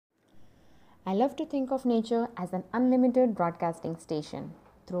I love to think of nature as an unlimited broadcasting station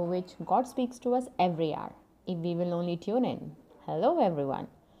through which God speaks to us every hour if we will only tune in. Hello, everyone.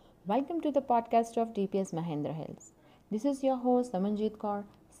 Welcome to the podcast of DPS Mahendra Hills. This is your host Samanjit Kaur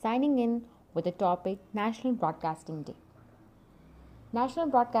signing in with the topic National Broadcasting Day. National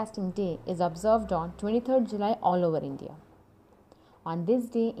Broadcasting Day is observed on 23rd July all over India. On this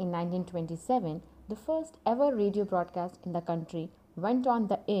day in 1927, the first ever radio broadcast in the country went on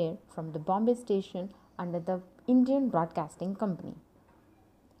the air from the Bombay station under the Indian Broadcasting Company.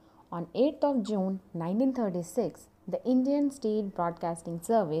 On 8th of June 1936, the Indian State Broadcasting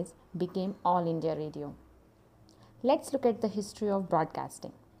Service became All India Radio. Let's look at the history of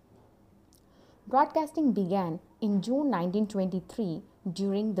broadcasting. Broadcasting began in June 1923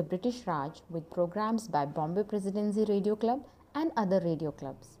 during the British Raj with programs by Bombay Presidency Radio Club and other radio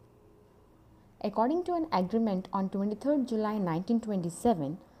clubs. According to an agreement on 23rd July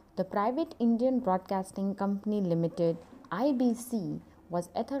 1927, the Private Indian Broadcasting Company Limited (IBC) was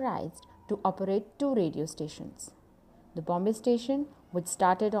authorized to operate two radio stations. The Bombay station, which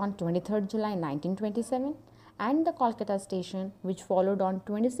started on 23rd July 1927, and the Kolkata station, which followed on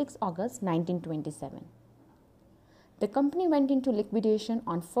 26 August 1927. The company went into liquidation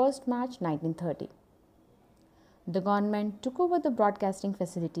on 1st March 1930. The government took over the broadcasting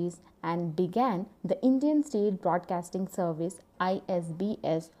facilities and began the Indian State Broadcasting Service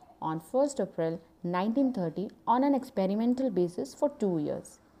 (ISBS) on 1st April 1930 on an experimental basis for 2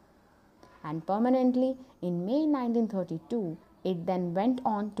 years. And permanently in May 1932, it then went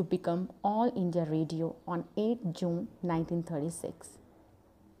on to become All India Radio on 8 June 1936.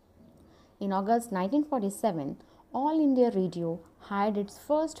 In August 1947, All India Radio hired its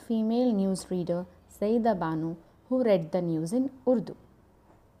first female newsreader, Saida Banu, who read the news in Urdu.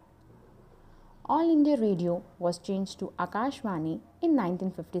 All India Radio was changed to Akashvani in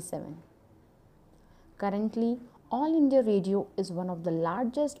 1957. Currently, All India Radio is one of the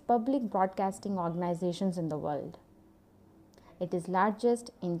largest public broadcasting organizations in the world. It is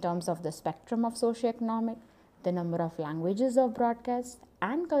largest in terms of the spectrum of socio-economic, the number of languages of broadcasts,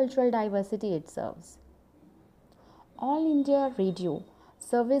 and cultural diversity it serves. All India Radio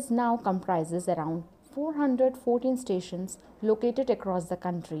service now comprises around 414 stations located across the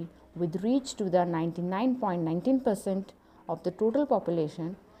country with reach to the 99.19% of the total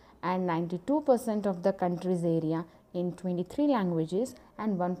population and 92% of the country's area in 23 languages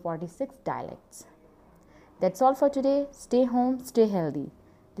and 146 dialects. That's all for today. Stay home, stay healthy.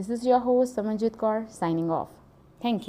 This is your host Samanjit Kaur signing off. Thank you.